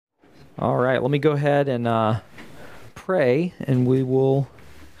All right, let me go ahead and pray, and we will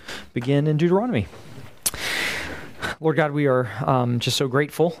begin in Deuteronomy. Lord God, we are just so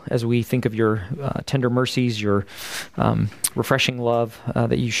grateful as we think of your tender mercies, your refreshing love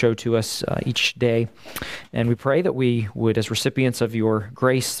that you show to us each day. And we pray that we would, as recipients of your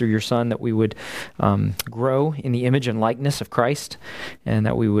grace through your Son, that we would grow in the image and likeness of Christ, and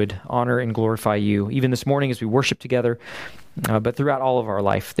that we would honor and glorify you, even this morning as we worship together, but throughout all of our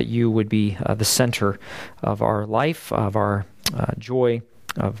life, that you would be the center of our life, of our joy,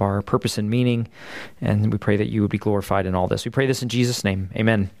 of our purpose and meaning, and we pray that you would be glorified in all this. We pray this in Jesus' name.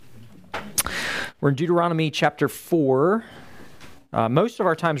 Amen. We're in Deuteronomy chapter 4. Most of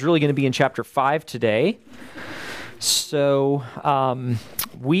our time is really going to be in chapter 5 today. So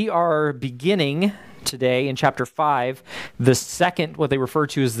we are beginning today in chapter 5, the second, what they refer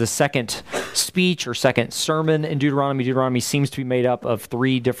to as the second speech or second sermon in Deuteronomy. Deuteronomy seems to be made up of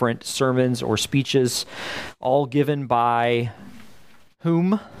 3 different sermons or speeches, all given by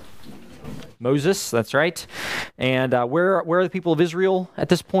whom? Moses, that's right. And where are the people of Israel at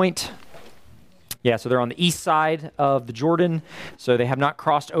this point? Yeah, so they're on the east side of the Jordan, so they have not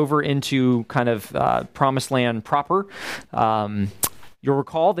crossed over into kind of promised land proper. You'll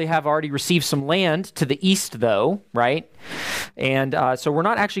recall they have already received some land to the east, though, right? And so we're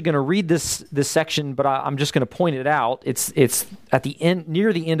not actually going to read this section, but I'm just going to point it out. It's at the end,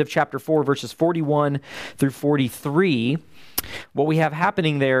 near the end of chapter 4, verses 41 through 43. What we have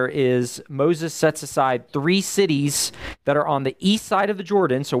happening there is Moses sets aside 3 cities that are on the east side of the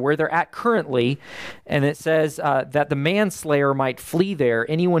Jordan, so where they're at currently, and it says that the manslayer might flee there.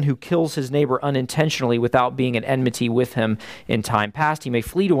 Anyone who kills his neighbor unintentionally without being in enmity with him in time past, he may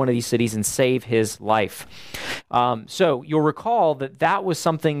flee to one of these cities and save his life. So you'll recall that was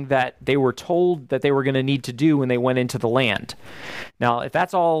something that they were told that they were going to need to do when they went into the land. Now, if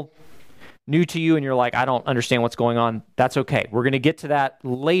that's all new to you and you're like, I don't understand what's going on, that's okay. We're going to get to that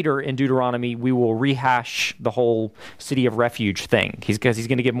later in Deuteronomy. We will rehash the whole city of refuge thing because he's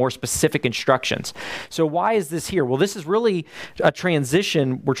going to give more specific instructions. So why is this here? Well, this is really a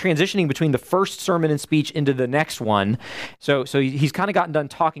transition. We're transitioning between the first sermon and speech into the next one. So he's kind of gotten done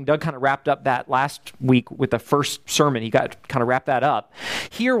talking. Doug kind of wrapped up that last week with the first sermon. He got kind of wrapped that up.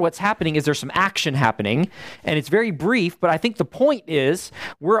 Here, what's happening is there's some action happening, and it's very brief, but I think the point is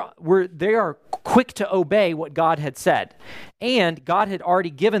they are quick to obey what God had said. And God had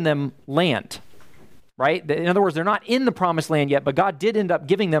already given them land, right? In other words, they're not in the promised land yet, but God did end up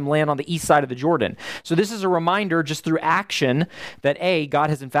giving them land on the east side of the Jordan. So this is a reminder just through action that A, God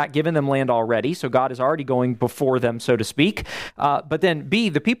has in fact given them land already, so God is already going before them, so to speak. But then B,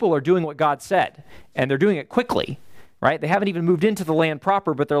 the people are doing what God said, and they're doing it quickly. Right? They haven't even moved into the land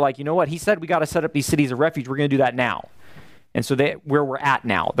proper, but they're like, you know what? He said we got to set up these cities of refuge. We're going to do that now. And so where we're at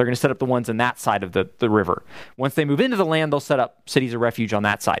now, they're going to set up the ones on that side of the river. Once they move into the land, they'll set up cities of refuge on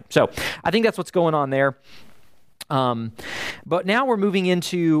that side. So I think that's what's going on there. But now we're moving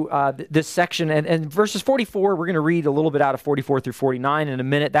into this section, and verses 44, we're going to read a little bit out of 44 through 49 in a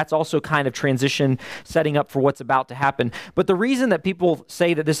minute. That's also kind of transition, setting up for what's about to happen. But the reason that people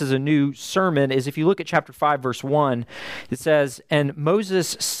say that this is a new sermon is if you look at chapter 5, verse 1, it says, and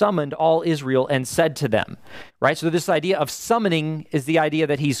Moses summoned all Israel and said to them, right? So this idea of summoning is the idea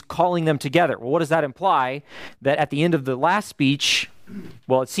that he's calling them together. Well, what does that imply? That at the end of the last speech,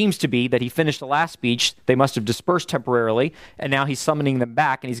 well, it seems to be that he finished the last speech. They must have dispersed temporarily, and now he's summoning them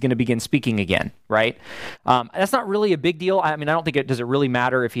back, and he's going to begin speaking again, right? That's not really a big deal. I mean, I don't think does it really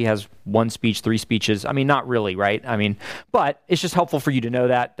matter if he has 1 speech, 3 speeches? I mean, not really, right? I mean, but it's just helpful for you to know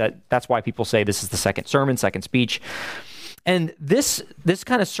that's why people say this is the second sermon, second speech. And this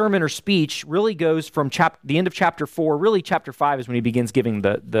kind of sermon or speech really goes from the end of chapter 4. Really, chapter 5 is when he begins giving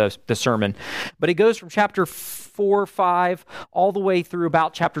the sermon. But it goes from chapter 4, 5, all the way through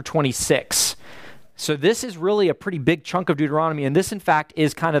about chapter 26. So this is really a pretty big chunk of Deuteronomy. And this, in fact,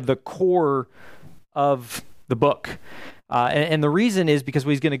 is kind of the core of the book. And the reason is because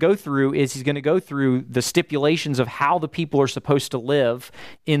what he's going to go through the stipulations of how the people are supposed to live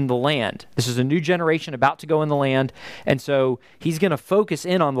in the land. This is a new generation about to go in the land, and so he's going to focus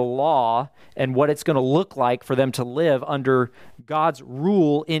in on the law and what it's going to look like for them to live under God's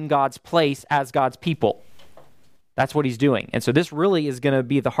rule in God's place as God's people. That's what he's doing. And so this really is going to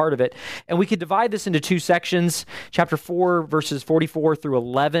be the heart of it. And we could divide this into 2 sections. Chapter 4, verses 44 through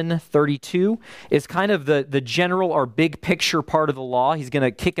 11:32 is kind of the general or big picture part of the law. He's going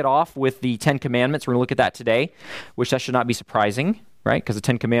to kick it off with the 10 Commandments. We're going to look at that today, which that should not be surprising, right? Because the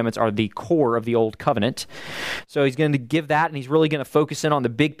Ten Commandments are the core of the Old Covenant. So he's going to give that, and he's really going to focus in on the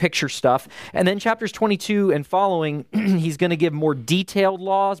big picture stuff. And then chapters 22 and following, he's going to give more detailed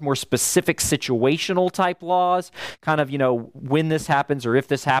laws, more specific situational type laws, kind of, when this happens or if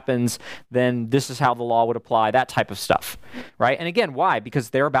this happens, then this is how the law would apply, that type of stuff, right? And again, why? Because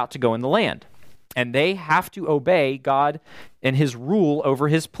they're about to go in the land. And they have to obey God and his rule over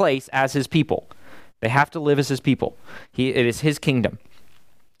his place as his people. They have to live as his people. It is his kingdom.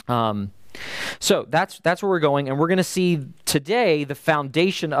 So that's where we're going, and we're going to see today the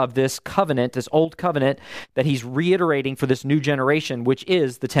foundation of this covenant, this old covenant that he's reiterating for this new generation, which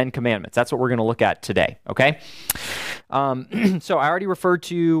is the Ten Commandments. That's what we're going to look at today, okay? So I already referred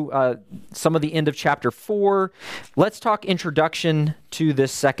to some of the end of chapter 4. Let's talk introduction to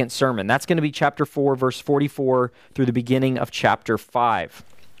this second sermon. That's going to be chapter 4, verse 44 through the beginning of chapter 5.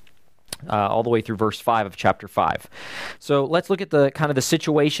 All the way through verse 5 of chapter 5. So let's look at the kind of the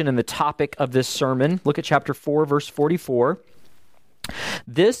situation and the topic of this sermon. Look at chapter 4, verse 44.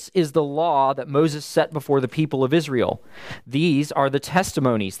 This is the law that Moses set before the people of Israel. These are the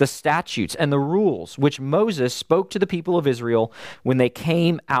testimonies, the statutes, and the rules which Moses spoke to the people of Israel when they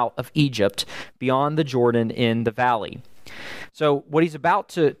came out of Egypt beyond the Jordan in the valley. So what he's about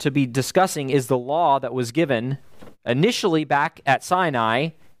to be discussing is the law that was given initially back at Sinai,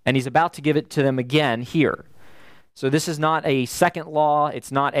 and he's about to give it to them again here. So this is not a second law.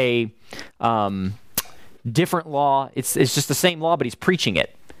 It's not a different law. It's just the same law, but he's preaching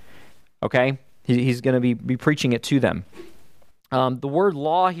it. Okay? He's going to be preaching it to them. The word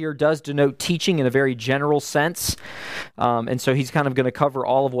law here does denote teaching in a very general sense. And so he's kind of going to cover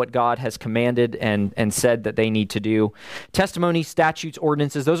all of what God has commanded and said that they need to do. Testimonies, statutes,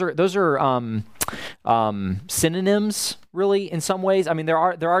 ordinances, those are synonyms, really, in some ways. I mean, there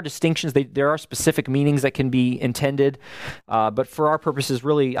are distinctions. There are specific meanings that can be intended. But for our purposes,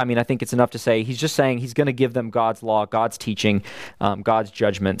 really, I mean, I think it's enough to say he's just saying he's going to give them God's law, God's teaching, God's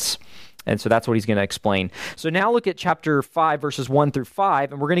judgments. And so that's what he's going to explain. So now look at chapter 5, verses 1 through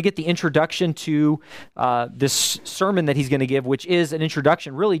 5, and we're going to get the introduction to this sermon that he's going to give, which is an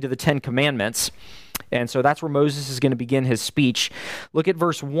introduction really to the Ten Commandments. And so that's where Moses is going to begin his speech. Look at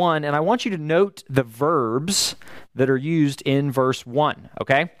verse 1, and I want you to note the verbs that are used in verse 1,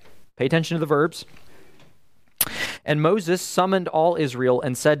 okay? Pay attention to the verbs. And Moses summoned all Israel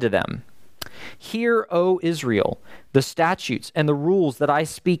and said to them, "Hear, O Israel, the statutes and the rules that I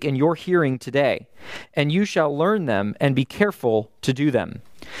speak in your hearing today, and you shall learn them and be careful to do them."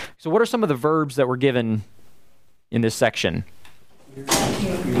 So what are some of the verbs that were given in this section?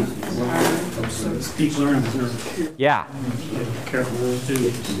 Speak, learn, observe. Yeah. Careful to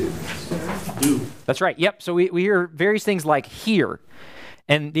do. That's right. Yep. So we hear various things like hear.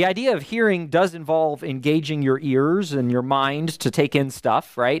 And the idea of hearing does involve engaging your ears and your mind to take in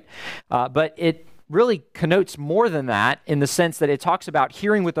stuff, right? But it really connotes more than that in the sense that it talks about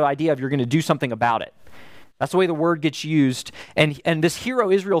hearing with the idea of you're going to do something about it. That's the way the word gets used. And this Hear, O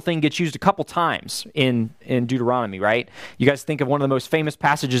Israel thing gets used a couple times in Deuteronomy, right? You guys think of one of the most famous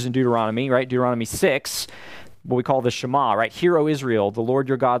passages in Deuteronomy, right? Deuteronomy 6, what we call the Shema, right? Hear, O Israel, the Lord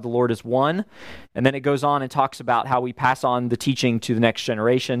your God, the Lord is one. And then it goes on and talks about how we pass on the teaching to the next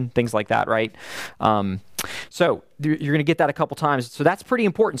generation, things like that, right? So you're going to get that a couple times. So that's pretty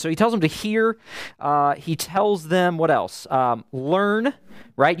important. So he tells them to hear. He tells them what else? Learn,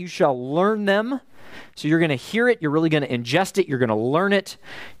 right? You shall learn them. So you're going to hear it. You're really going to ingest it. You're going to learn it.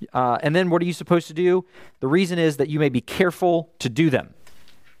 And then what are you supposed to do? The reason is that you may be careful to do them,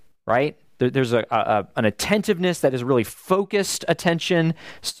 right? There's an attentiveness that is really focused attention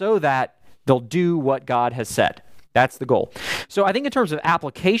so that they'll do what God has said. That's the goal. So I think in terms of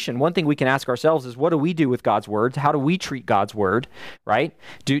application, one thing we can ask ourselves is, what do we do with God's word? How do we treat God's word, right?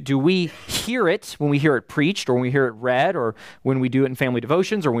 Do we hear it when we hear it preached, or when we hear it read, or when we do it in family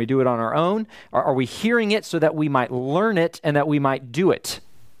devotions, or when we do it on our own? Are we hearing it so that we might learn it and that we might do it,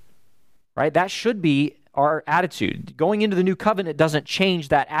 right? That should be our attitude. Going into the new covenant doesn't change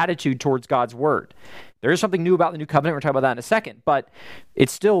that attitude towards God's word. There is something new about the new covenant. We're talking about that in a second, but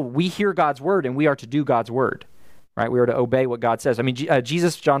it's still, we hear God's word and we are to do God's word, right? We are to obey what God says. I mean,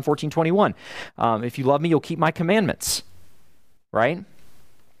 Jesus, John 14:21, if you love me, you'll keep my commandments, right?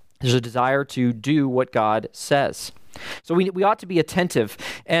 There's a desire to do what God says. So we ought to be attentive.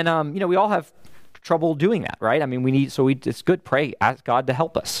 And, we all have trouble doing that, right? I mean, it's good, pray, ask God to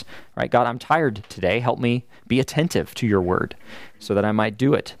help us, right? God, I'm tired today. Help me be attentive to your word so that I might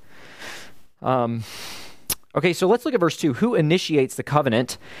do it. Okay, so let's look at verse 2. Who initiates the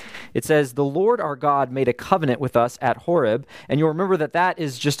covenant? It says, the Lord our God made a covenant with us at Horeb. And you'll remember that that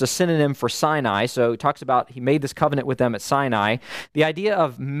is just a synonym for Sinai. So it talks about he made this covenant with them at Sinai. The idea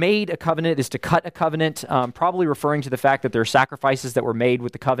of made a covenant is to cut a covenant, probably referring to the fact that there are sacrifices that were made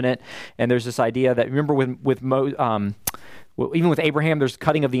with the covenant. And there's this idea that, remember even with Abraham, there's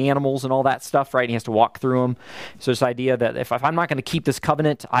cutting of the animals and all that stuff, right? And he has to walk through them. So this idea that if I'm not going to keep this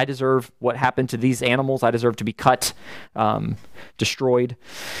covenant, I deserve what happened to these animals. I deserve to be cut, destroyed.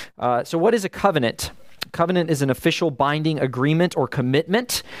 So what is a covenant? Covenant is an official binding agreement or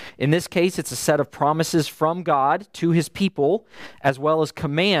commitment. In this case, it's a set of promises from God to his people, as well as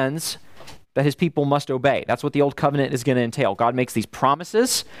commands that his people must obey. That's what the old covenant is going to entail. God makes these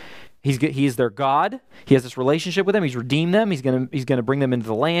promises. He is their God. He has this relationship with them. He's redeemed them. He's going to bring them into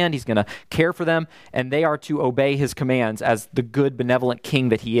the land. He's going to care for them, and they are to obey his commands as the good, benevolent king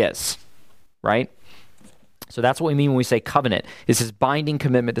that he is, right? So that's what we mean when we say covenant. It's this binding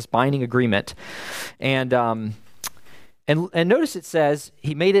commitment, this binding agreement, and notice it says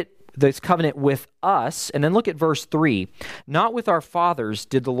he made this covenant with us, and then look at verse 3. Not with our fathers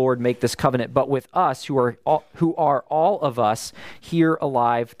did the Lord make this covenant, but with us who are all of us here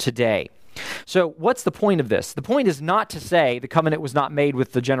alive today. So what's the point of this? The point is not to say the covenant was not made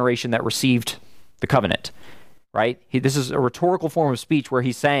with the generation that received the covenant, right? This is a rhetorical form of speech where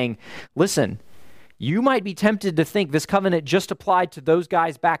he's saying, listen, you might be tempted to think this covenant just applied to those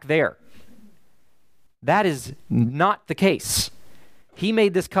guys back there. That is not the case. He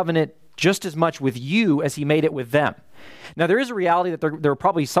made this covenant just as much with you as he made it with them. Now, there is a reality that there are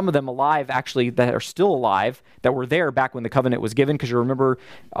probably some of them alive, actually, that are still alive, that were there back when the covenant was given, because you remember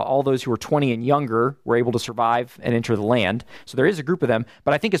all those who were 20 and younger were able to survive and enter the land. So there is a group of them.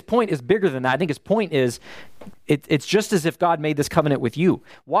 But I think his point is bigger than that. I think his point is it's just as if God made this covenant with you.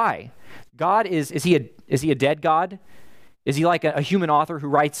 Why? God is he a dead God? Is he like a human author who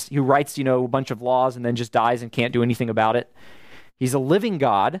writes a bunch of laws and then just dies and can't do anything about it? He's a living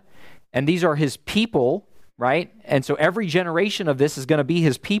God, and these are his people, right? And so every generation of this is going to be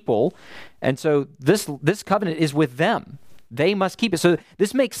his people, and so this covenant is with them. They must keep it. So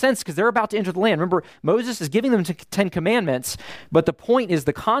this makes sense because they're about to enter the land. Remember, Moses is giving them the 10 Commandments, but the point is,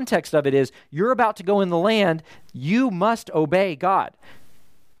 the context of it is, you're about to go in the land, you must obey God.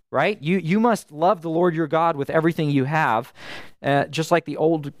 Right? You must love the Lord your God with everything you have, just like the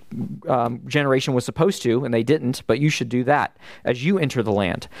old generation was supposed to, and they didn't, but you should do that as you enter the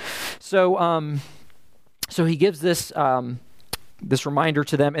land. So he gives this reminder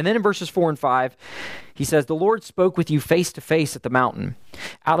to them. And then in verses 4 and 5, he says, the Lord spoke with you face to face at the mountain,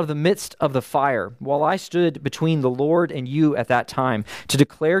 out of the midst of the fire, while I stood between the Lord and you at that time, to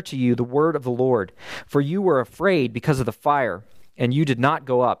declare to you the word of the Lord. For you were afraid because of the fire, and you did not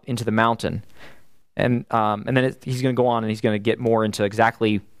go up into the mountain. And then he's going to go on and he's going to get more into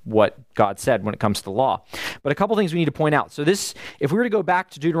exactly what God said when it comes to the law. But a couple things we need to point out. So this, if we were to go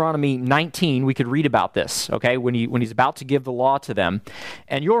back to Deuteronomy 19, we could read about this, okay, when he's about to give the law to them.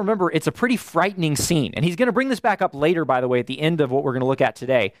 And you'll remember it's a pretty frightening scene. And he's going to bring this back up later, by the way, at the end of what we're going to look at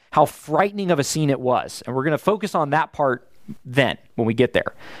today, how frightening of a scene it was. And we're going to focus on that part then, when we get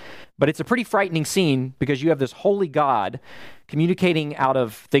there. But it's a pretty frightening scene because you have this holy God communicating out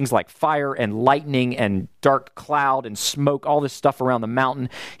of things like fire and lightning and dark cloud and smoke, all this stuff around the mountain.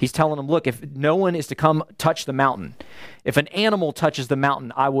 He's telling them, look, if no one is to come touch the mountain, if an animal touches the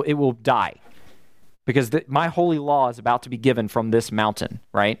mountain, it will die. Because my holy law is about to be given from this mountain,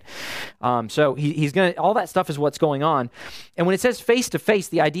 right? So he's going to, all that stuff is what's going on. And when it says face to face,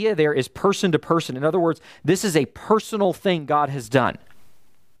 the idea there is person to person. In other words, this is a personal thing God has done.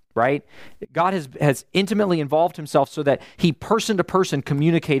 Right? God has intimately involved himself so that he person to person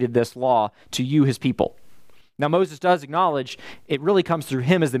communicated this law to you, his people. Now, Moses does acknowledge it really comes through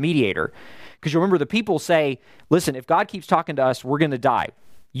him as the mediator. Because you remember the people say, listen, if God keeps talking to us, we're going to die.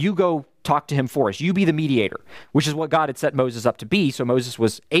 You go talk to him for us. You be the mediator, which is what God had set Moses up to be. So Moses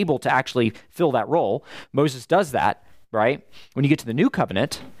was able to actually fill that role. Moses does that, right? When you get to the new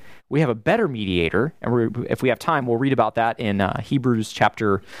covenant, we have a better mediator, and if we have time, we'll read about that in Hebrews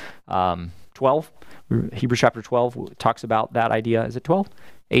chapter 12. Hebrews chapter 12 talks about that idea. Is it 12?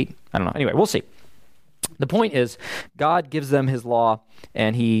 8? I don't know. Anyway, we'll see. The point is, God gives them his law,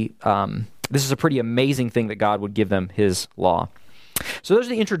 and this is a pretty amazing thing that God would give them his law. So those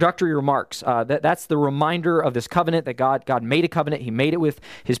are the introductory remarks. That's the reminder of this covenant, that God made a covenant. He made it with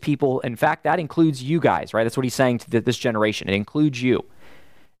his people. In fact, that includes you guys, right? That's what he's saying to this generation. It includes you.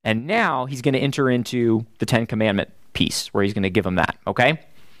 And now he's going to enter into the 10 Commandment piece where he's going to give them that, okay?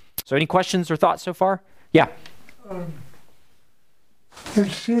 So any questions or thoughts so far? Yeah.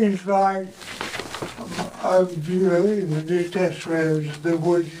 it seems like I'm viewing the New Testament as the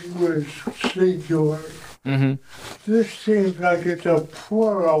word was singular. Mm-hmm. This seems like it's a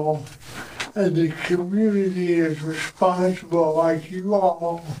plural, and the community is responsible, like you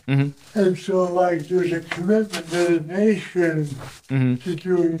all. Mm-hmm. And so, like, there's a commitment to the nation to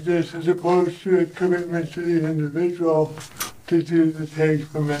doing this, as opposed to a commitment to the individual to do the Ten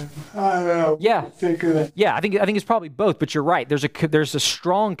Commandments. I don't know. Yeah. Think of that. Yeah, I think it's probably both, but you're right. There's a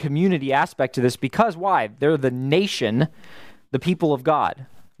strong community aspect to this because why? They're the nation, the people of God,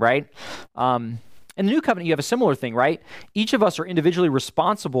 right? In the New Covenant, you have a similar thing, right? Each of us are individually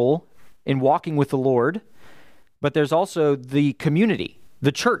responsible in walking with the Lord, but there's also the community.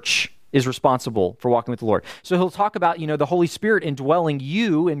 The church is responsible for walking with the Lord. So he'll talk about, the Holy Spirit indwelling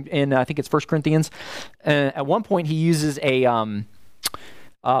you, in I think it's 1 Corinthians. At one point, he uses a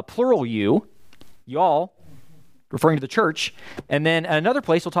plural you, y'all, referring to the church. And then at another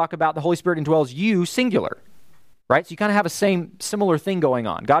place, he'll talk about the Holy Spirit indwells you, singular. Right? So you kind of have a similar thing going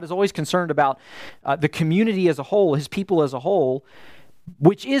on. God is always concerned about the community as a whole, his people as a whole,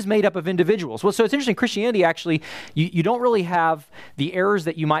 which is made up of individuals. Well, so it's interesting. Christianity, actually, you don't really have the errors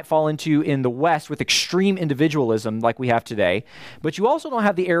that you might fall into in the West with extreme individualism like we have today, but you also don't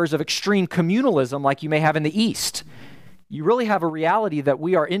have the errors of extreme communalism like you may have in the East. You really have a reality that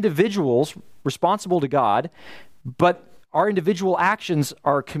we are individuals responsible to God, but our individual actions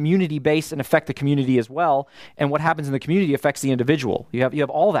are community-based and affect the community as well, and what happens in the community affects the individual. You have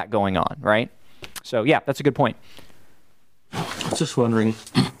all that going on, right? So, yeah, that's a good point. I was just wondering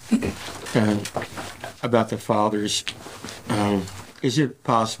about the fathers. Is it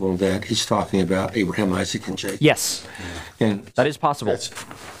possible that he's talking about Abraham, Isaac, and Jacob? Yes, and that is possible.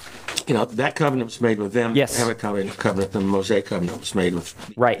 That covenant was made with them. Yes. The Abrahamic covenant, the Mosaic covenant was made with.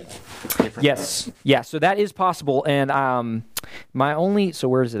 Right. Yes. Covenants. Yeah. So that is possible. And so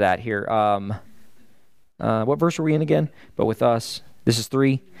where is it at here? What verse are we in again? But with us, this is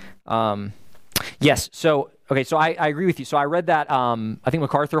 3. Yes. So I agree with you. So I read that. I think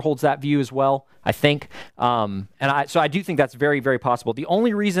MacArthur holds that view as well. I think, so I do think that's very, very possible. The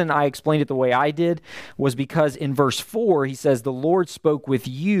only reason I explained it the way I did was because in verse 4 he says, "The Lord spoke with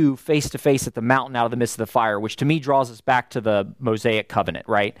you face to face at the mountain out of the midst of the fire," which to me draws us back to the Mosaic covenant,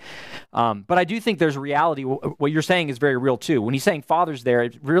 right? But I do think there's reality. What you're saying is very real too. When he's saying fathers there,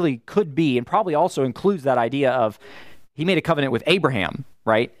 it really could be, and probably also includes that idea of he made a covenant with Abraham,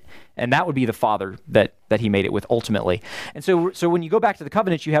 right? And that would be the father that he made it with ultimately. And so when you go back to the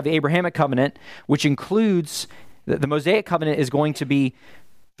covenants, you have the Abrahamic covenant, which includes the Mosaic covenant is going to be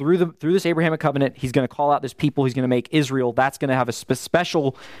through this Abrahamic covenant. He's going to call out this people. He's going to make Israel. That's going to have a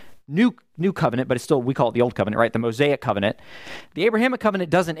special new covenant, but it's still, we call it the old covenant, right? The Mosaic covenant. The Abrahamic covenant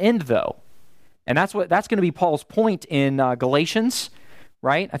doesn't end though, and that's going to be Paul's point in Galatians,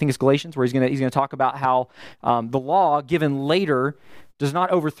 right? I think it's Galatians where he's going to talk about how the law given later does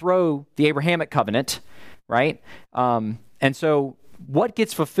not overthrow the Abrahamic covenant, right? And so what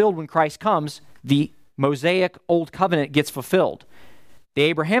gets fulfilled when Christ comes? The Mosaic Old Covenant gets fulfilled. The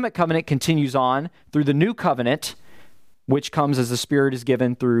Abrahamic covenant continues on through the New Covenant, which comes as the Spirit is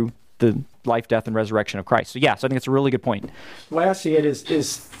given through the life, death, and resurrection of Christ. So I think it's a really good point. The way I see it is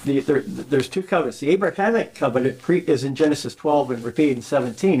there's 2 covenants. The Abrahamic covenant is in Genesis 12 and repeated in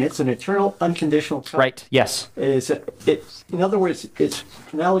 17. It's an eternal, unconditional covenant. Right, yes. In other words, it's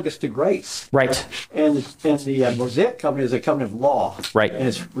analogous to grace. Right. And the Mosaic covenant is a covenant of law. Right. And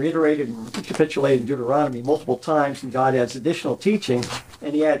it's reiterated and recapitulated in Deuteronomy multiple times, and God adds additional teaching.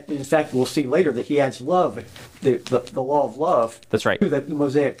 And in fact, we'll see later that he adds love, the law of love. That's right. To the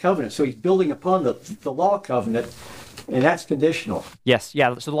Mosaic covenant. So he's building upon the law covenant, and that's conditional. Yes,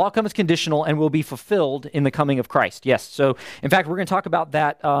 yeah. So the law covenant is conditional and will be fulfilled in the coming of Christ. Yes. So in fact, we're going to talk about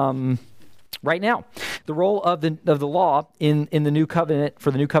that right now. The role of the law in the new covenant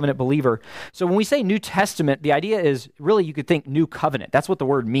for the new covenant believer. So when we say New Testament, the idea is really you could think new covenant. That's what the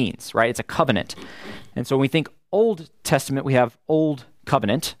word means, right? It's a covenant. And so when we think Old Testament, we have old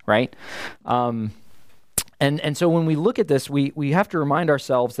covenant, right? And so when we look at this, we have to remind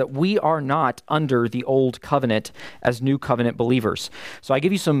ourselves that we are not under the old covenant as new covenant believers. So I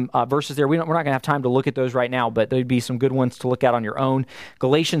give you some verses there. We're not going to have time to look at those right now, but there'd be some good ones to look at on your own.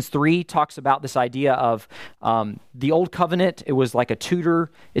 Galatians 3 talks about this idea of the old covenant. It was like a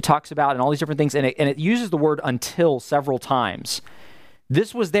tutor. It talks about and all these different things, and it uses the word until several times.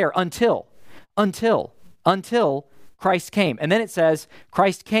 This was there until Christ came. And then it says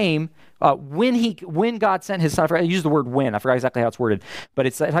Christ came when God sent his son. I use the word when. I forgot exactly how it's worded. But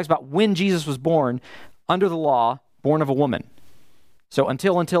it talks about when Jesus was born under the law, born of a woman. So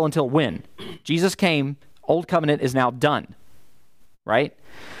until when? Jesus came, old covenant is now done. right?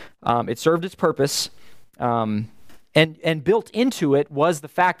 It served its purpose, and built into it was the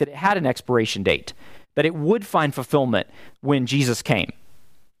fact that it had an expiration date, that it would find fulfillment when Jesus came.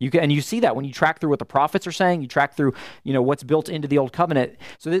 And you see that when you track through what the prophets are saying, you track through, what's built into the Old Covenant.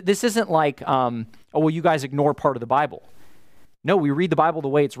 So this isn't like, you guys ignore part of the Bible. No, we read the Bible the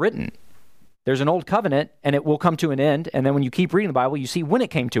way it's written. There's an Old Covenant, and it will come to an end, and then when you keep reading the Bible, you see when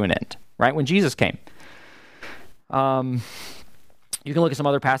it came to an end, right? When Jesus came. You can look at some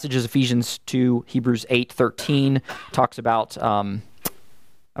other passages. Ephesians 2, Hebrews 8:13 talks about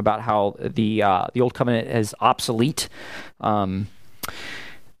how the Old Covenant is obsolete.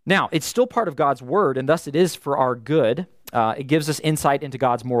 Now, it's still part of God's Word, and thus it is for our good. It gives us insight into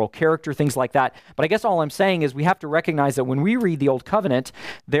God's moral character, things like that. But I guess all I'm saying is we have to recognize that when we read the Old Covenant,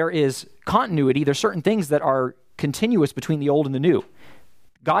 there is continuity. There's certain things that are continuous between the Old and the New.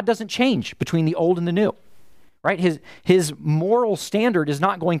 God doesn't change between the Old and the New, right? His moral standard is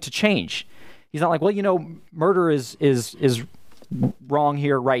not going to change. He's not like, murder is wrong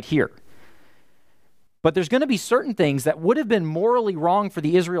here, right here. But there's going to be certain things that would have been morally wrong for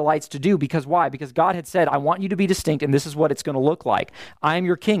the Israelites to do, because why? Because God had said, I want you to be distinct, and this is what it's going to look like. I am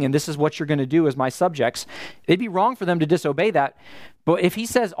your king, and this is what you're going to do as my subjects. It'd be wrong for them to disobey that. But if he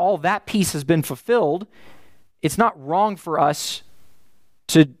says all that piece has been fulfilled, it's not wrong for us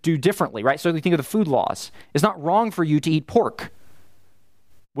to do differently, right? So we think of the food laws. It's not wrong for you to eat pork.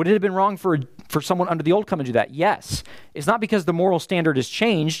 Would it have been wrong for someone under the Old Covenant to do that? Yes. It's not because the moral standard has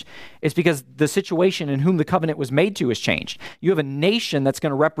changed. It's because the situation in whom the covenant was made to has changed. You have a nation that's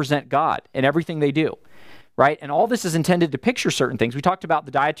going to represent God in everything they do, right? And all this is intended to picture certain things. We talked about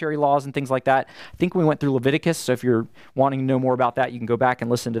the dietary laws and things like that. I think we went through Leviticus, so if you're wanting to know more about that, you can go back and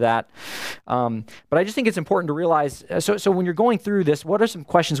listen to that. But I just think it's important to realize, so when you're going through this, what are some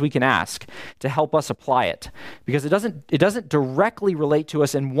questions we can ask to help us apply it? Because it doesn't directly relate to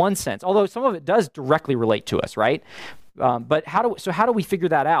us in one sense, although some of it does directly relate to us, right? But how do we figure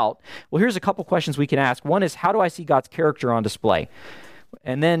that out? Well, here's a couple questions we can ask. One is, how do I see God's character on display?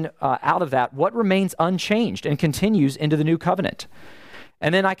 And then out of that, what remains unchanged and continues into the new covenant?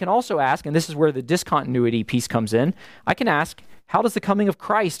 And then I can also ask, and this is where the discontinuity piece comes in, I can ask, how does the coming of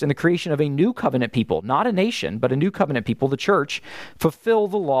Christ and the creation of a new covenant people, not a nation, but a new covenant people, the church, fulfill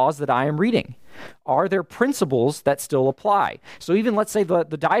the laws that I am reading? Are there principles that still apply? So even let's say the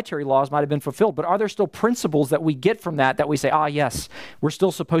dietary laws might have been fulfilled, but are there still principles that we get from that we say, yes, we're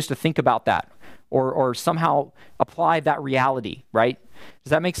still supposed to think about that or somehow apply that reality, right?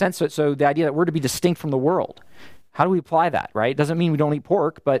 Does that make sense? So the idea that we're to be distinct from the world, how do we apply that, right? It doesn't mean we don't eat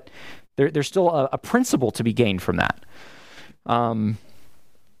pork, but there's still a principle to be gained from that.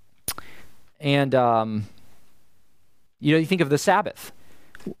 You think of the Sabbath.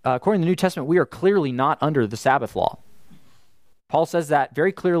 According to the New Testament, we are clearly not under the Sabbath law. Paul says that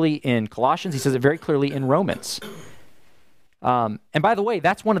very clearly in Colossians. He says it very clearly in Romans. And by the way,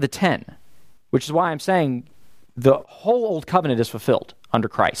 that's one of the 10, which is why I'm saying the whole Old Covenant is fulfilled under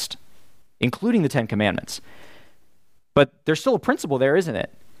Christ, including the 10 Commandments. But there's still a principle there, isn't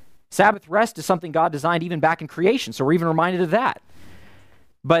it? Sabbath rest is something God designed even back in creation, so we're even reminded of that.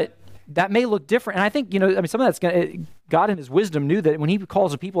 But that may look different, and I think, some of that's God in his wisdom knew that when he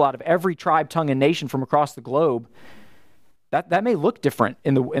calls a people out of every tribe, tongue, and nation from across the globe, that may look different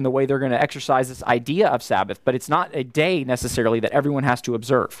in the way they're going to exercise this idea of Sabbath, but it's not a day necessarily that everyone has to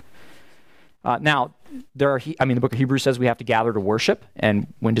observe. Now, the book of Hebrews says we have to gather to worship.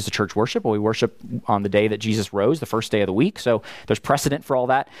 And when does the church worship? Well, we worship on the day that Jesus rose, the first day of the week. So there's precedent for all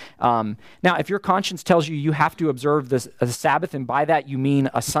that. Now, if your conscience tells you have to observe the Sabbath, and by that you mean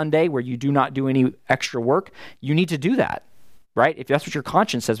a Sunday where you do not do any extra work, you need to do that, right? If that's what your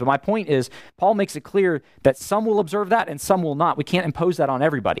conscience says. But my point is, Paul makes it clear that some will observe that and some will not. We can't impose that on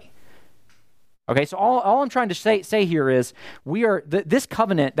everybody. Okay, so all I'm trying to say here is this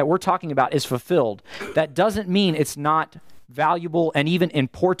covenant that we're talking about is fulfilled. That doesn't mean it's not valuable and even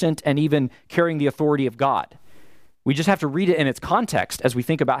important and even carrying the authority of God. We just have to read it in its context as we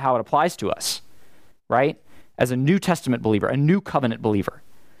think about how it applies to us, right? As a New Testament believer, a new covenant believer.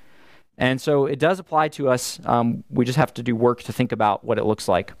 And so it does apply to us. We just have to do work to think about what it looks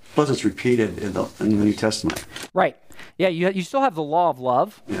like. Plus, it's repeated in the New Testament. Right. Yeah, you still have the law of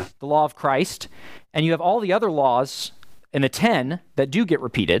love, the law of Christ, and you have all the other laws in the 10 that do get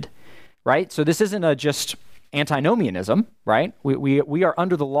repeated, right? So this isn't just antinomianism, right? We are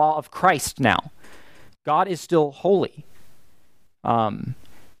under the law of Christ now. God is still holy.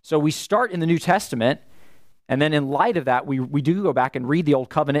 So we start in the New Testament, and then in light of that, we do go back and read the Old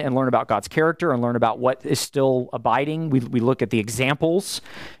Covenant and learn about God's character and learn about what is still abiding. We look at the examples,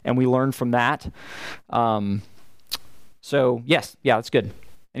 and we learn from that. So, yes, yeah, that's good.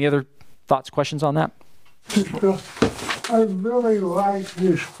 Any other thoughts, questions on that? I really like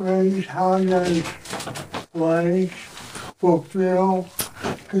this phrase, how does blank fulfill?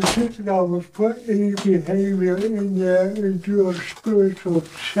 Because I was put any behavior in there into a spiritual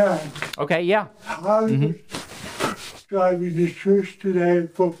sense. Okay, yeah. How does driving to church today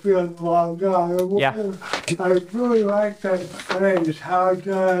fulfill the law of God? Yeah. I really like that phrase, how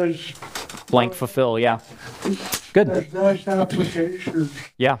does Blank fulfill, yeah. Good. That's nice application.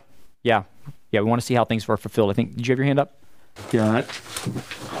 Yeah, yeah. Yeah, we want to see how things are fulfilled. I think, did you have your hand up? Yeah,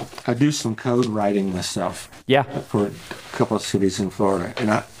 I do some code writing myself. Yeah. For a couple of cities in Florida. And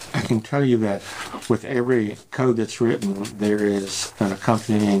I can tell you that with every code that's written, there is an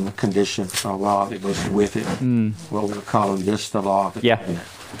accompanying condition, a law that goes with it. What we're calling this the law of the covenant.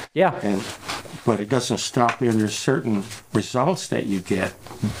 Yeah. But it doesn't stop there. There's certain results that you get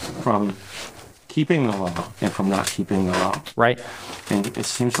from keeping the law and from not keeping the law. Right. And it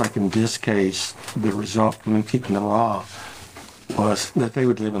seems like in this case, the result from keeping the law was that they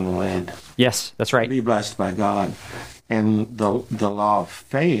would live in the land. Yes, that's right. Be blessed by God. And the law of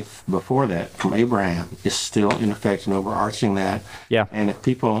faith before that from Abraham is still in effect and overarching that. Yeah. And if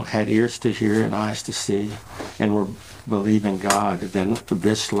people had ears to hear and eyes to see and were believing God, then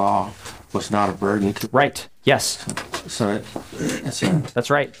this law was not a burden to. Right. Yes. So That's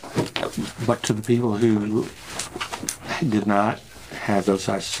right. but to the people who did not have those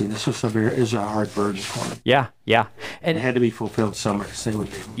eyes to see, this was a hard burden for them. Yeah. Yeah. It And had to be fulfilled somewhere to say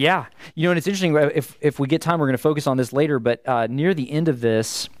what they. yeah, you know, and it's interesting. If we get time, we're going to focus on this later. But near the end of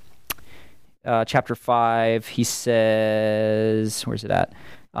this, chapter 5, he says, "Where's it at?"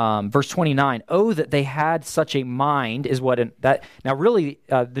 Verse 29. Oh, that they had such a mind is what that. Now, really,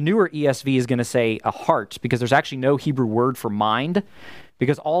 the newer ESV is going to say a heart because there's actually no Hebrew word for mind.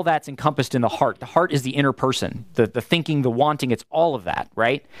 Because all that's encompassed in the heart. The heart is the inner person, the thinking, the wanting. It's all of that,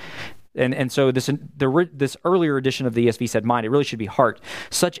 right? And so this earlier edition of the ESV said mind. It really should be heart.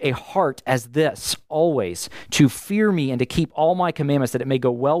 Such a heart as this, always, to fear me and to keep all my commandments, that it may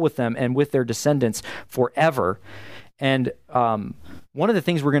go well with them and with their descendants forever. And one of the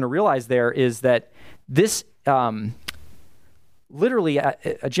things we're going to realize there is that this... literally,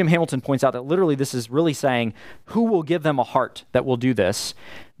 Jim Hamilton points out that literally this is really saying, who will give them a heart that will do this?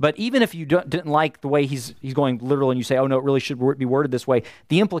 But even if you didn't like the way he's going literal and you say, oh no, it really should be worded this way,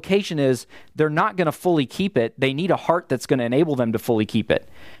 the implication is they're not going to fully keep it. They need a heart that's going to enable them to fully keep it.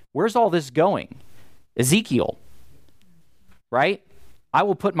 Where's all this going? Ezekiel, right? I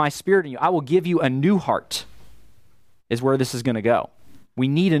will put my spirit in you. I will give you a new heart is where this is going to go. We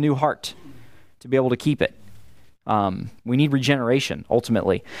need a new heart to be able to keep it. We need regeneration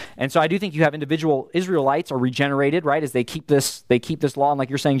ultimately. And so I do think you have individual Israelites are regenerated, right? As they keep this law. And like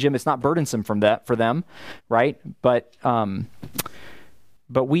you're saying, Jim, it's not burdensome for them, right? But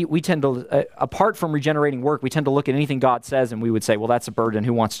we tend to, apart from regenerating work, we tend to look at anything God says and we would say, well, that's a burden.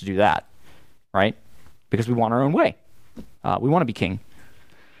 Who wants to do that? Right? Because we want our own way. We want to be king.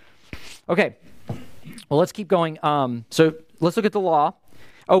 Okay. Well, let's keep going. So let's look at the law.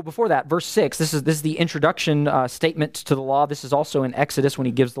 Oh, before that, verse 6, this is the introduction statement to the law. This is also in Exodus when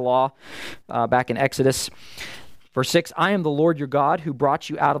he gives the law back in Exodus. Verse 6, I am the Lord your God who brought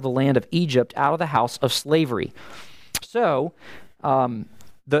you out of the land of Egypt, out of the house of slavery. So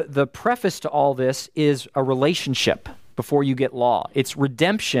the preface to all this is a relationship before you get law. It's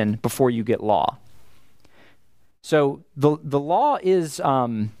redemption before you get law. So the law is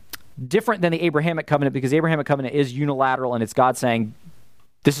different than the Abrahamic covenant because the Abrahamic covenant is unilateral and it's God saying,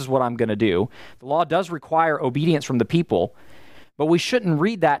 this is what I'm going to do. The law does require obedience from the people, but we shouldn't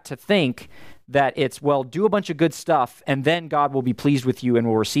read that to think that it's, well, do a bunch of good stuff and then God will be pleased with you and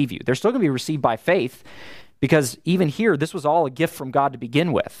will receive you. They're still going to be received by faith because even here, this was all a gift from God to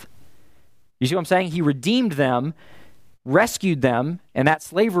begin with. You see what I'm saying? He redeemed them, rescued them, and that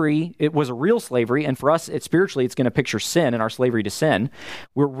slavery, it was a real slavery, and for us, spiritually, it's going to picture sin and our slavery to sin.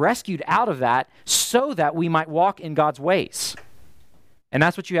 We're rescued out of that so that we might walk in God's ways. And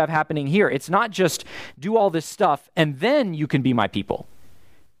that's what you have happening here. It's not just do all this stuff and then you can be my people.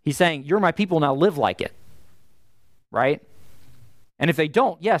 He's saying, you're my people, now live like it. Right? And if they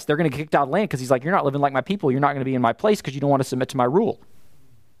don't, yes, they're going to get kicked out of land because he's like, you're not living like my people. You're not going to be in my place because you don't want to submit to my rule.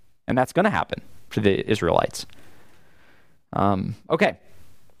 And that's going to happen for the Israelites. Okay.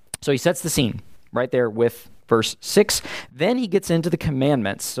 So he sets the scene right there with verse 6. Then he gets into the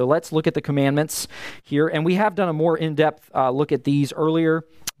commandments. So let's look at the commandments here. And we have done a more in-depth look at these earlier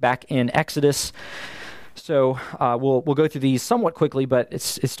back in Exodus. So we'll go through these somewhat quickly, but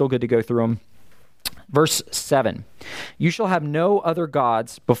it's still good to go through them. Verse 7, you shall have no other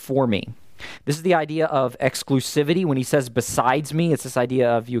gods before me. This is the idea of exclusivity. When he says besides me, it's this idea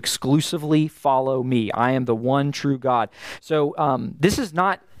of you exclusively follow me. I am the one true God. So this is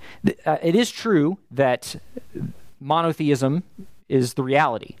not, it is true that monotheism is the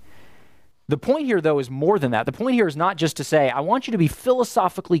reality. The point here, though, is more than that. The point here is not just to say, I want you to be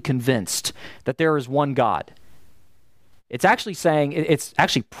philosophically convinced that there is one God. It's actually saying, it's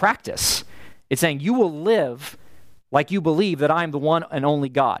actually practice. It's saying you will live like you believe that I am the one and only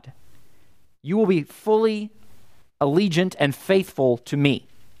God. You will be fully allegiant and faithful to me.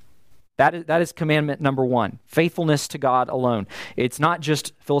 That is commandment number one, faithfulness to God alone. It's not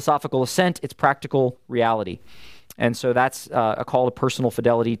just philosophical assent, it's practical reality. And so that's a call to personal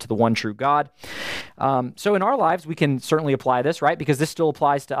fidelity to the one true God. So in our lives, we can certainly apply this, right? Because this still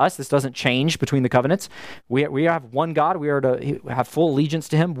applies to us. This doesn't change between the covenants. We have one God. We are to have full allegiance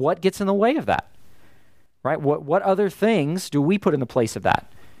to him. What gets in the way of that, right? What other things do we put in the place of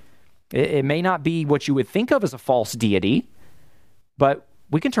that? It may not be what you would think of as a false deity, but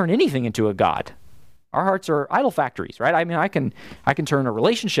we can turn anything into a god. Our hearts are idol factories, right? I mean, I can turn a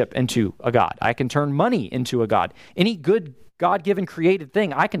relationship into a god. I can turn money into a god. Any good God-given created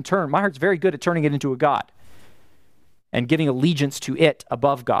thing, I can turn. My heart's very good at turning it into a god and giving allegiance to it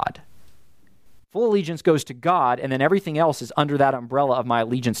above God. Full allegiance goes to God, and then everything else is under that umbrella of my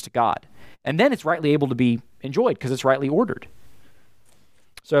allegiance to God. And then it's rightly able to be enjoyed because it's rightly ordered.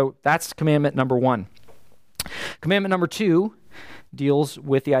 So that's commandment number one. Commandment number two deals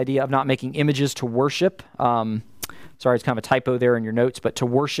with the idea of not making images to worship. Sorry, it's kind of a typo there in your notes, but to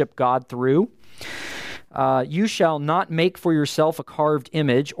worship God through. You shall not make for yourself a carved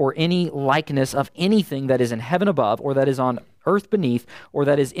image or any likeness of anything that is in heaven above, or that is on earth beneath, or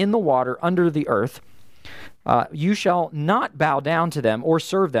that is in the water under the earth. You shall not bow down to them or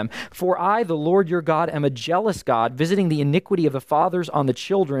serve them. For I, the Lord your God, am a jealous God, visiting the iniquity of the fathers on the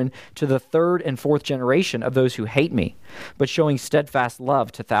children to the third and fourth generation of those who hate me, but showing steadfast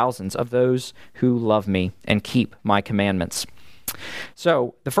love to thousands of those who love me and keep my commandments.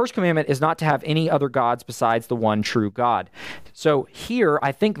 So the first commandment is not to have any other gods besides the one true God. So here,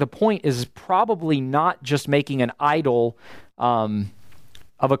 I think the point is probably not just making an idol of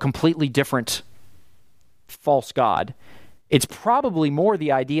a completely different false god. It's probably more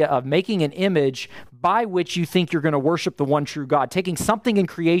the idea of making an image by which you think you're going to worship the one true God, taking something in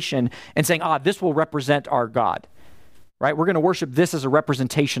creation and saying, this will represent our God, right? We're going to worship this as a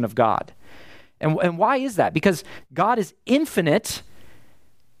representation of God. And why is that? Because God is infinite.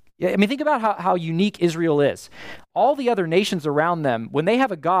 I mean, think about how unique Israel is. All the other nations around them, when they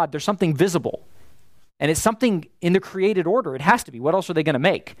have a God, there's something visible. And it's something in the created order. It has to be. What else are they going to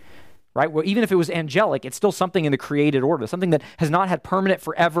make? Right? Well, even if it was angelic, it's still something in the created order, something that has not had permanent,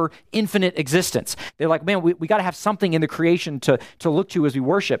 forever, infinite existence. They're like, man, we got to have something in the creation to look to as we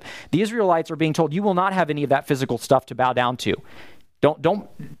worship. The Israelites are being told, you will not have any of that physical stuff to bow down to.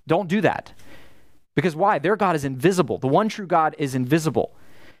 Don't do that. Because why? Their God is invisible. The one true God is invisible.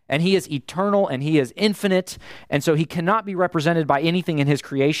 And he is eternal and he is infinite. And so he cannot be represented by anything in his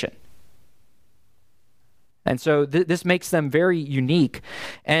creation. And so this makes them very unique.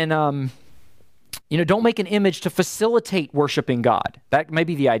 And, don't make an image to facilitate worshiping God. That may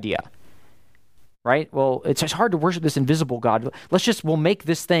be the idea, right? Well, it's just hard to worship this invisible God. We'll make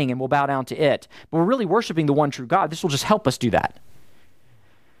this thing and we'll bow down to it. But we're really worshiping the one true God. This will just help us do that.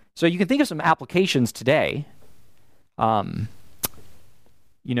 So you can think of some applications today. I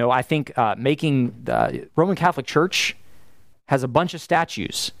think making the Roman Catholic Church has a bunch of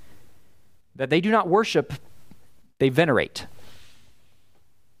statues that they do not worship, they venerate.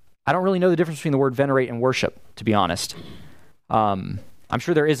 I don't really know the difference between the word venerate and worship, to be honest. I'm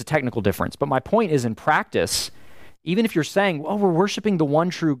sure there is a technical difference, but my point is in practice, even if you're saying, we're worshiping the one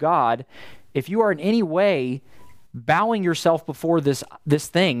true God, if you are in any way bowing yourself before this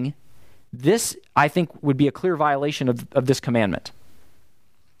thing, this, I think, would be a clear violation of this commandment.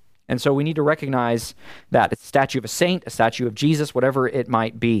 And so we need to recognize that. It's a statue of a saint, a statue of Jesus, whatever it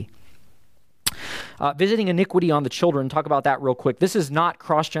might be. Visiting iniquity on the children, talk about that real quick. This is not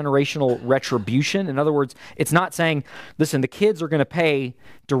cross-generational retribution. In other words, it's not saying, listen, the kids are going to pay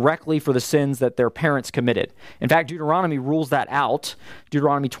directly for the sins that their parents committed. In fact, Deuteronomy rules that out,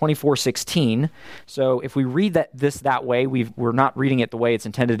 Deuteronomy 24:16. So if we read that way, we're not reading it the way it's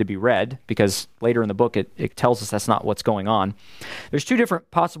intended to be read, because later in the book it tells us that's not what's going on. There's two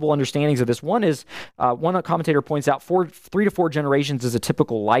different possible understandings of this. One is, one commentator points out 3 to 4 generations is a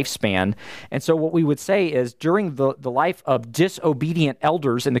typical lifespan. And so what we would say is during the life of disobedient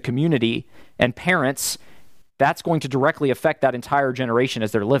elders in the community and parents, that's going to directly affect that entire generation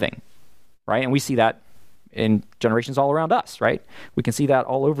as they're living, right? And we see that in generations all around us, right? We can see that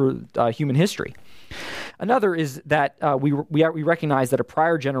all over human history. Another is that we recognize that a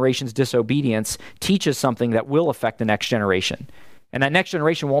prior generation's disobedience teaches something that will affect the next generation. And that next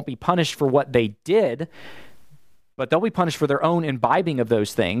generation won't be punished for what they did, but they'll be punished for their own imbibing of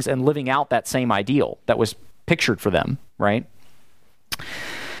those things and living out that same ideal that was pictured for them, right?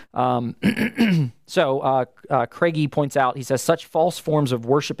 So Craigie points out, he says, such false forms of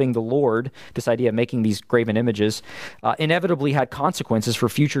worshiping the Lord, this idea of making these graven images, inevitably had consequences for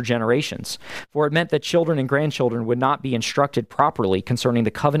future generations, for it meant that children and grandchildren would not be instructed properly concerning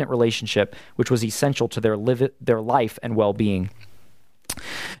the covenant relationship which was essential to their life and well-being.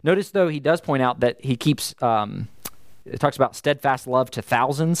 Notice, though, he does point out that he keeps, it talks about steadfast love to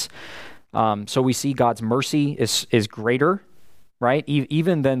thousands. So we see God's mercy is greater, right?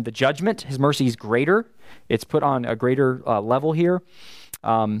 Even than the judgment, his mercy is greater. It's put on a greater level here.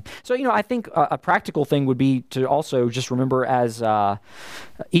 So, I think a practical thing would be to also just remember as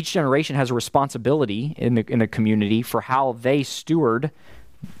each generation has a responsibility in the community for how they steward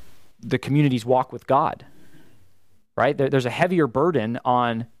the community's walk with God, right? There's a heavier burden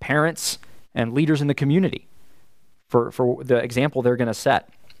on parents and leaders in the community for the example they're going to set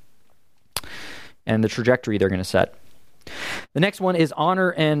and the trajectory they're going to set. The next one is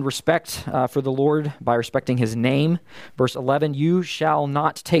honor and respect for the Lord by respecting his name. Verse 11, you shall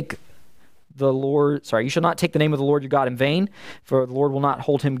not take the name of the Lord your God in vain, for the Lord will not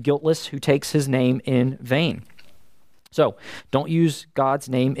hold him guiltless who takes his name in vain. So don't use God's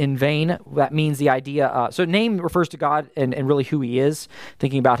name in vain. That means the idea, so name refers to God and really who he is,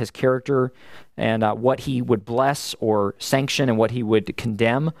 thinking about his character and what he would bless or sanction and what he would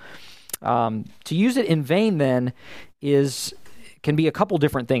condemn. To use it in vain then can be a couple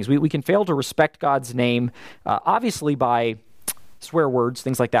different things. We can fail to respect God's name, obviously by swear words,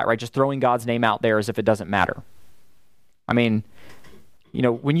 things like that, right? Just throwing God's name out there as if it doesn't matter. I mean,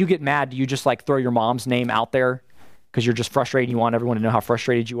 when you get mad, do you just throw your mom's name out there because you're just frustrated and you want everyone to know how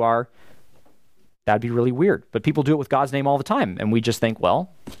frustrated you are? That'd be really weird. But people do it with God's name all the time, and we just think,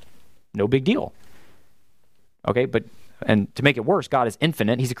 well, no big deal. Okay, and to make it worse, God is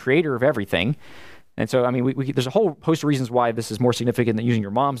infinite. He's a creator of everything. And so, there's a whole host of reasons why this is more significant than using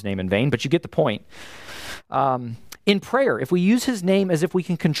your mom's name in vain, but you get the point. In prayer, if we use his name as if we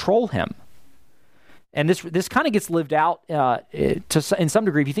can control him, and this kind of gets lived out in some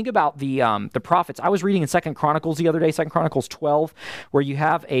degree. If you think about the prophets, I was reading in 2 Chronicles the other day, 2 Chronicles 12, where you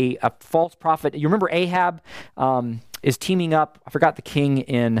have a false prophet. You remember Ahab is teaming up, I forgot the king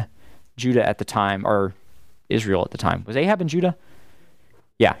in Judah at the time, or Israel at the time. Was Ahab in Judah?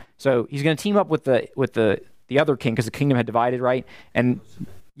 Yeah. So he's going to team up with the other king because the kingdom had divided, right? And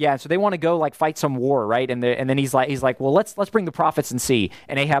yeah, so they want to go fight some war, right? And then he's like, well, let's bring the prophets and see.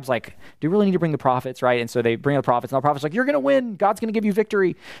 And Ahab's like, do you really need to bring the prophets, right? And so they bring the prophets, and the prophet's like, you're going to win. God's going to give you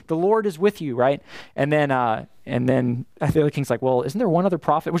victory. The Lord is with you, right? And then the other king's like, well, isn't there one other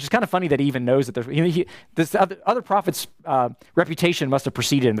prophet? Which is kind of funny that he even knows that there's, this other prophet's reputation must have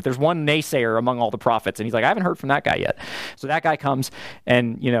preceded him, that there's one naysayer among all the prophets. And he's like, I haven't heard from that guy yet. So that guy comes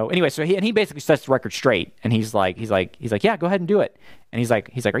and, anyway, so he basically sets the record straight. And he's like, yeah, go ahead and do it. And he's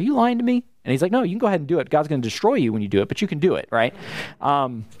like, are you lying to me? And he's like, no, you can go ahead and do it. God's going to destroy you when you do it, but you can do it, right?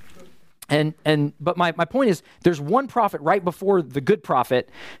 But my point is, there's one prophet right before the good prophet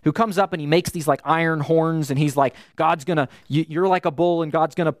who comes up and he makes these iron horns, and he's like, you're like a bull, and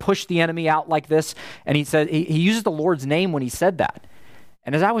God's gonna push the enemy out like this. And he said he uses the Lord's name when he said that.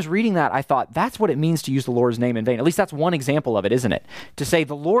 And as I was reading that, I thought that's what it means to use the Lord's name in vain. At least that's one example of it, isn't it? To say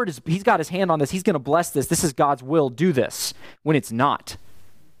the Lord he's got his hand on this, he's gonna bless this. This is God's will. Do this, when it's not.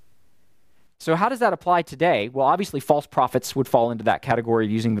 So how does that apply today? Well, obviously, false prophets would fall into that category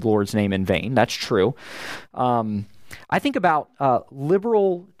of using the Lord's name in vain. That's true. I think about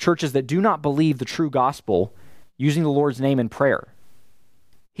liberal churches that do not believe the true gospel using the Lord's name in prayer.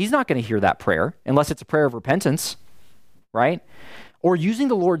 He's not going to hear that prayer unless it's a prayer of repentance, right? Or using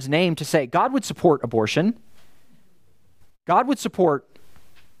the Lord's name to say, God would support abortion. God would support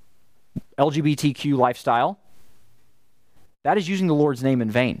LGBTQ lifestyle. That is using the Lord's name in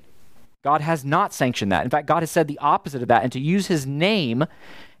vain. God has not sanctioned that. In fact, God has said the opposite of that. And to use his name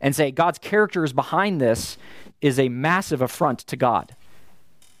and say God's character is behind this is a massive affront to God.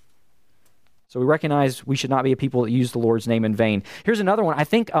 So we recognize we should not be a people that use the Lord's name in vain. Here's another one. I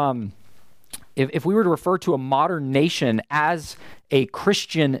think if we were to refer to a modern nation as a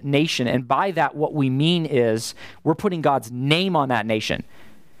Christian nation, and by that what we mean is we're putting God's name on that nation,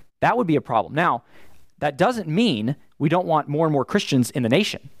 that would be a problem. Now, that doesn't mean we don't want more and more Christians in the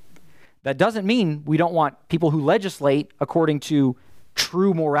nation. That doesn't mean we don't want people who legislate according to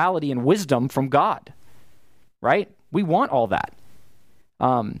true morality and wisdom from God. right? We want all that.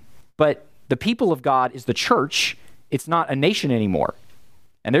 But the people of God is the church. It's not a nation anymore.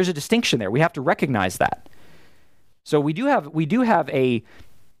 And there's a distinction there. We have to recognize that. So we do have a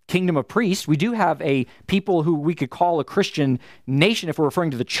kingdom of priests. We do have a people who we could call a Christian nation if we're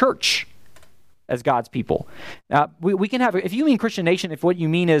referring to the church as God's people. We can have, if you mean Christian nation, if what you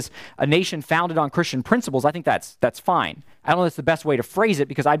mean is a nation founded on Christian principles, I think that's fine. I don't know if that's the best way to phrase it,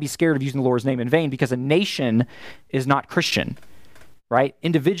 because I'd be scared of using the Lord's name in vain, because a nation is not Christian, right?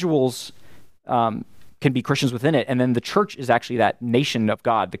 Individuals can be Christians within it, and then the church is actually that nation of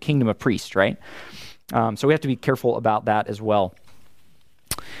God, the kingdom of priests, right? So we have to be careful about that as well.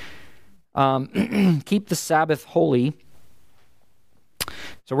 Keep the Sabbath holy.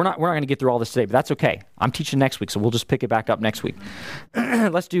 So we're not going to get through all this today, but that's okay. I'm teaching next week, so we'll just pick it back up next week.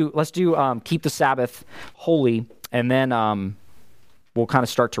 Let's do keep the Sabbath holy, and then we'll kind of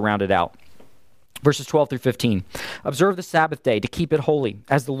start to round it out. Verses 12 through 15. Observe the Sabbath day to keep it holy,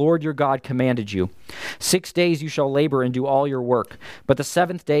 as the Lord your God commanded you. 6 days you shall labor and do all your work, but the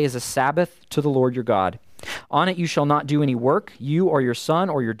seventh day is a Sabbath to the Lord your God. On it you shall not do any work, you or your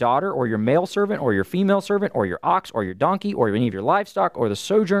son or your daughter or your male servant or your female servant or your ox or your donkey or any of your livestock or the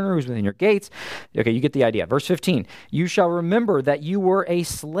sojourner who's within your gates. Okay, you get the idea. Verse 15. You shall remember that you were a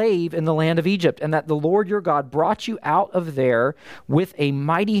slave in the land of Egypt, and that the Lord your God brought you out of there with a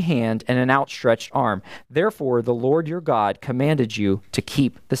mighty hand and an outstretched arm. Therefore the Lord your God commanded you to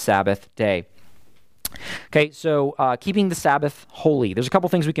keep the Sabbath day. Okay, so keeping the Sabbath holy. There's a couple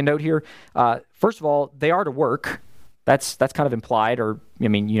things we can note here. First of all, they are to work. That's kind of implied, or I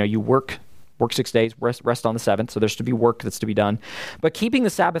mean, you work 6 days, rest on the seventh, so there's to be work that's to be done. But keeping the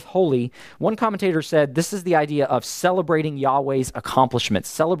Sabbath holy, one commentator said this is the idea of celebrating Yahweh's accomplishments,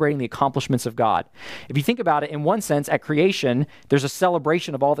 celebrating the accomplishments of God. If you think about it, in one sense, at creation, there's a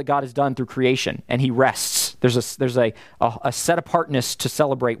celebration of all that God has done through creation, and he rests. There's a set-apartness to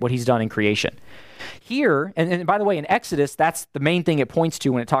celebrate what he's done in creation. Here, and by the way, in Exodus, that's the main thing it points to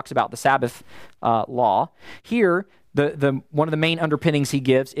when it talks about the Sabbath law. Here, the one of the main underpinnings he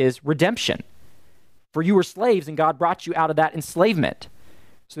gives is redemption. For you were slaves, and God brought you out of that enslavement.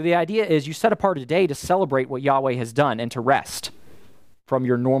 So the idea is you set apart a day to celebrate what Yahweh has done and to rest from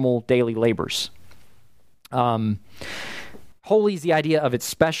your normal daily labors. Holy is the idea of it's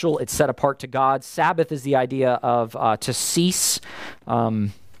special, it's set apart to God. Sabbath is the idea of to cease.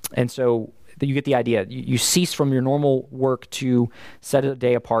 And so you get the idea. You cease from your normal work to set a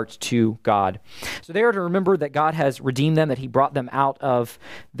day apart to God. So they are to remember that God has redeemed them, that he brought them out of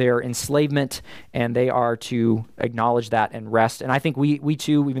their enslavement, and they are to acknowledge that and rest. And I think we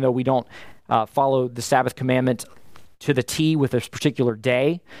too, even though we don't follow the Sabbath commandment to the T with this particular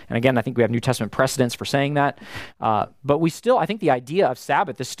day, and again, I think we have New Testament precedents for saying that, but we still, I think the idea of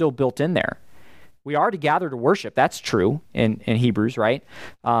Sabbath is still built in there. We are to gather to worship. That's true in Hebrews, right?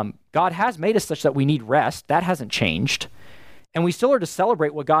 God has made us such that we need rest. That hasn't changed. And we still are to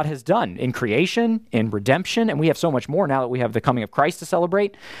celebrate what God has done in creation, in redemption, and we have so much more now that we have the coming of Christ to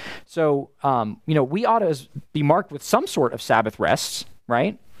celebrate. So, we ought to be marked with some sort of Sabbath rests,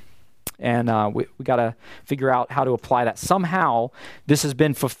 right? And we got to figure out how to apply that. Somehow, this has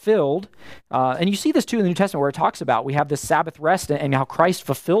been fulfilled. And you see this too in the New Testament where it talks about we have this Sabbath rest and how Christ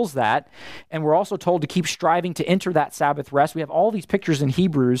fulfills that. And we're also told to keep striving to enter that Sabbath rest. We have all these pictures in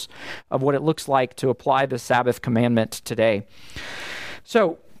Hebrews of what it looks like to apply the Sabbath commandment today.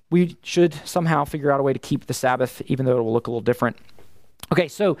 So we should somehow figure out a way to keep the Sabbath, even though it will look a little different. Okay,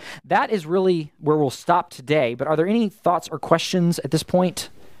 so that is really where we'll stop today. But are there any thoughts or questions at this point?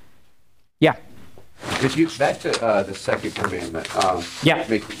 Yeah. Could you, back to the second commandment, Yeah.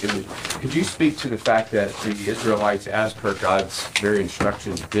 Could you speak to the fact that the Israelites, as per God's very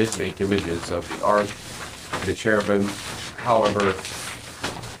instructions, did make images of the ark, the cherubim? However,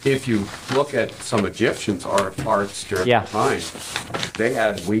 if you look at some Egyptians' arts during the time, they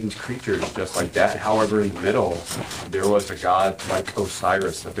had winged creatures just like that. However, in the middle, there was a god like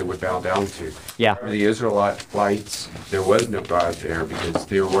Osiris that they would bow down to. Yeah. For the Israelites, there was no god there because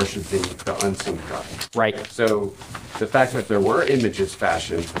they were worshiping the unseen God. Right. So the fact that there were images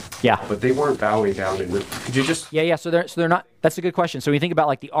fashioned, but they weren't bowing down. And could you just? Yeah. So they're not. That's a good question. So when you think about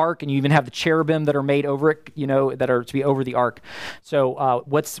like the ark, and you even have the cherubim that are made over it, that are to be over the ark. So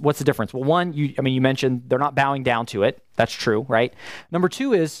what's the difference? Well, one, you mentioned they're not bowing down to it. That's true, right? Number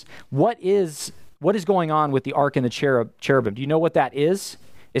two is what is going on with the ark and the cherubim? Do you know what that is?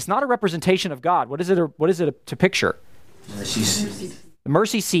 It's not a representation of God. What is it to picture? Mercy seat. The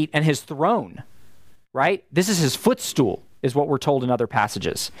mercy seat and his throne, right? This is his footstool, is what we're told in other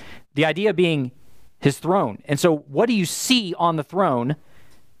passages. The idea being his throne. And so what do you see on the throne?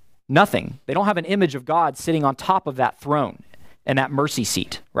 Nothing. They don't have an image of God sitting on top of that throne and that mercy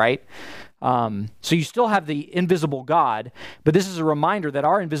seat, right? So you still have the invisible God, but this is a reminder that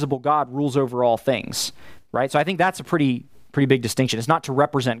our invisible God rules over all things, right? So I think that's a pretty big distinction. It's not to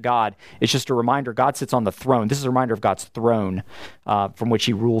represent God. It's just a reminder God sits on the throne. This is a reminder of God's throne from which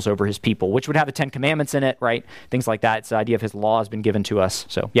he rules over his people, which would have the 10 Commandments in it, right? Things like that. It's the idea of his law has been given to us.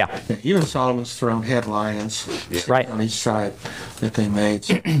 So, yeah. Even Solomon's throne had lions Right. on each side that they made.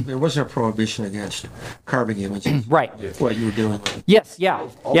 So there wasn't a prohibition against carving images. Right. What you were doing with it. Yes, yeah.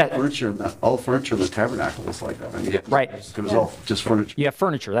 All Yeah. the furniture in the tabernacle was like that. I mean, Right. It was all just furniture. You have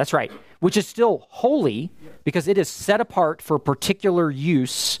furniture, that's right, which is still holy because it is set apart for particular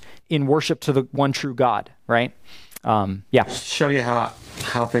use in worship to the one true God, right? Yeah. Show you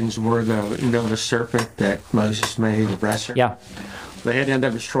how things were, though. You know, the serpent that Moses made, the brass serpent? Yeah. They had to end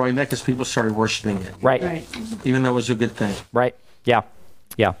up destroying that because people started worshiping it, Right. even though it was a good thing. Right. Yeah.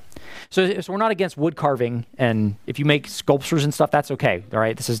 Yeah. So we're not against wood carving, and if you make sculptures and stuff, that's okay. All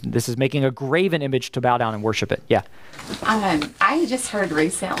right. This is making a graven image to bow down and worship it. Yeah. I just heard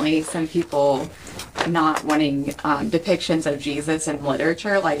recently some people not wanting depictions of Jesus in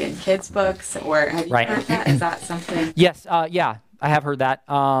literature, like in kids' books, or have you Right. heard that? Is that something? Yes. Yeah. I have heard that.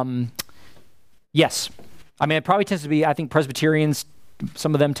 Yes. I mean, it probably tends to be. I think Presbyterians,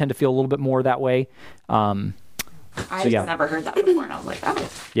 some of them tend to feel a little bit more that way. I just yeah. never heard that before, and I was like,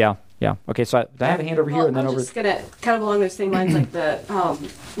 oh. Yeah. Yeah. Okay. So I have a hand over here, and then I was over. just gonna kind of along those same lines, like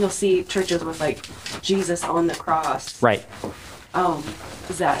you'll see churches with like Jesus on the cross. Right.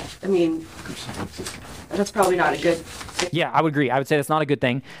 Is that? I mean, that's probably not a good. Yeah, I would agree. I would say that's not a good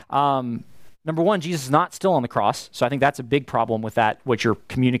thing. Number one, Jesus is not still on the cross, so I think that's a big problem with that, what you're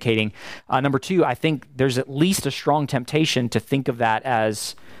communicating. Number two, I think there's at least a strong temptation to think of that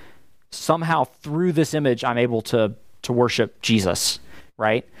as somehow through this image I'm able to worship Jesus,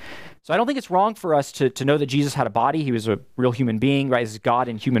 right? So I don't think it's wrong for us to know that Jesus had a body. He was a real human being, right? This is God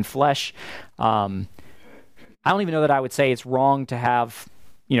in human flesh. I don't even know that I would say it's wrong to have,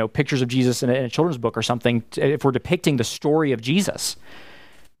 pictures of Jesus in a children's book or something if we're depicting the story of Jesus.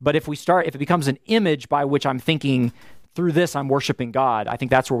 But if it becomes an image by which I'm thinking, through this I'm worshiping God, I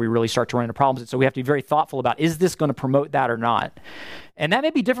think that's where we really start to run into problems. And so we have to be very thoughtful about, is this going to promote that or not? And that may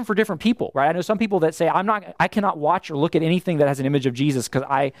be different for different people, right? I know some people that say, I cannot watch or look at anything that has an image of Jesus because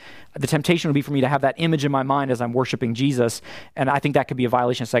the temptation would be for me to have that image in my mind as I'm worshiping Jesus. And I think that could be a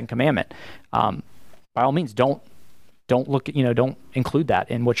violation of the second commandment. By all means, don't look at, don't include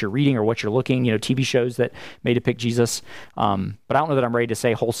that in what you're reading or what you're looking, TV shows that may depict Jesus. But I don't know that I'm ready to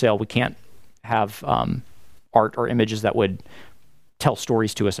say wholesale we can't have art or images that would tell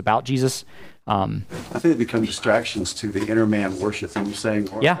stories to us about Jesus. I think they become distractions to the inner man worship, and you're saying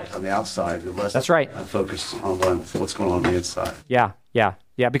more Yeah. on the outside, and less That's right. focus on what's going on the inside. Yeah.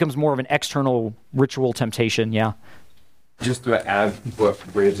 It becomes more of an external ritual temptation. Yeah. Just to add what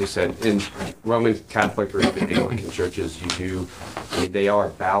Ramsey said, in Roman Catholic or even Anglican churches, they are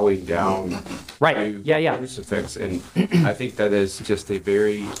bowing down Right. to Yeah. crucifix, and I think that is just a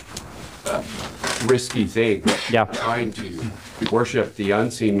very risky thing. Yeah. Trying to worship the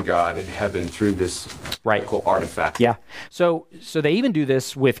unseen God in heaven through this Right. physical artifact. Yeah. So they even do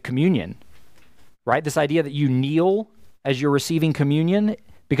this with communion, right? This idea that you kneel as you're receiving communion.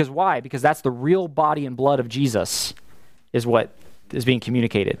 Because why? Because that's the real body and blood of Jesus is what is being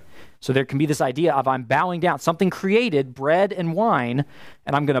communicated. So there can be this idea of I'm bowing down, something created, bread and wine,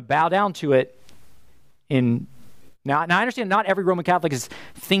 and I'm going to bow down to it in... Now I understand not every Roman Catholic is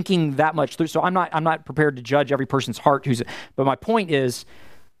thinking that much through, so I'm not prepared to judge every person's heart but my point is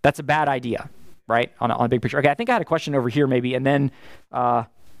that's a bad idea, right? On a big picture. Okay, I think I had a question over here maybe, and then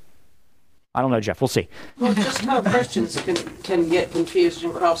I don't know, Jeff. We'll see. Well, just how Christians can get confused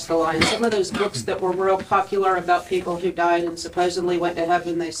and cross the line. Some of those books that were real popular about people who died and supposedly went to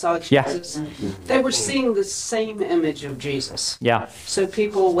heaven, they saw Jesus. Yeah. They were seeing the same image of Jesus. Yeah. So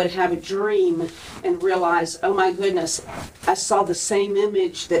people would have a dream and realize, oh my goodness, I saw the same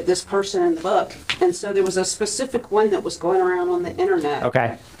image that this person in the book. And so there was a specific one that was going around on the internet.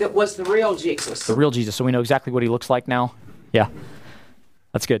 Okay. That was the real Jesus. The real Jesus. So we know exactly what he looks like now. Yeah.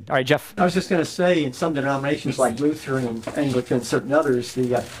 That's good. All right, Jeff. I was just going to say, in some denominations like Lutheran and Anglican and certain others,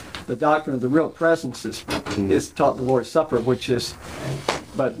 the doctrine of the real presence is taught in the Lord's Supper,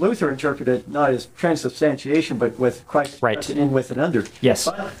 but Luther interpreted it not as transubstantiation, but with Christ Right. present in, with, and under. Yes.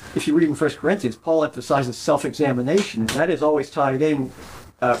 But if you read in 1 Corinthians, Paul emphasizes self-examination, and that is always tied in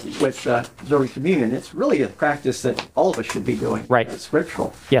with observing communion. It's really a practice that all of us should be doing. Right. It's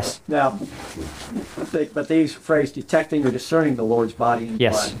scriptural. Yes. Now, but they use the phrase detecting or discerning the Lord's body and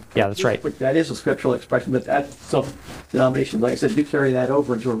Yes. blood. Yeah, that's right. That is a scriptural expression, but that some denominations, like I said, do carry that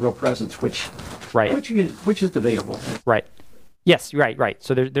over into a real presence, which is debatable. Right. Yes, right.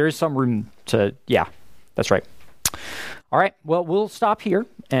 So there is some room to, yeah, that's right. All right, well, we'll stop here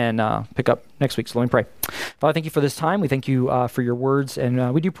and pick up next week. So let me pray. Father, thank you for this time. We thank you for your words,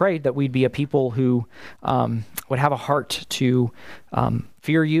 and we do pray that we'd be a people who would have a heart to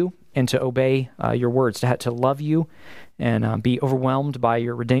fear you and to obey your words, to love you and be overwhelmed by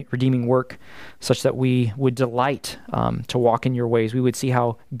your redeeming work, such that we would delight to walk in your ways. We would see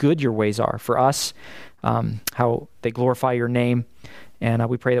how good your ways are for us, how they glorify your name, and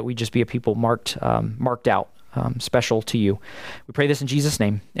we pray that we just be a people marked out, special to you. We pray this in Jesus'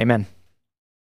 name. Amen.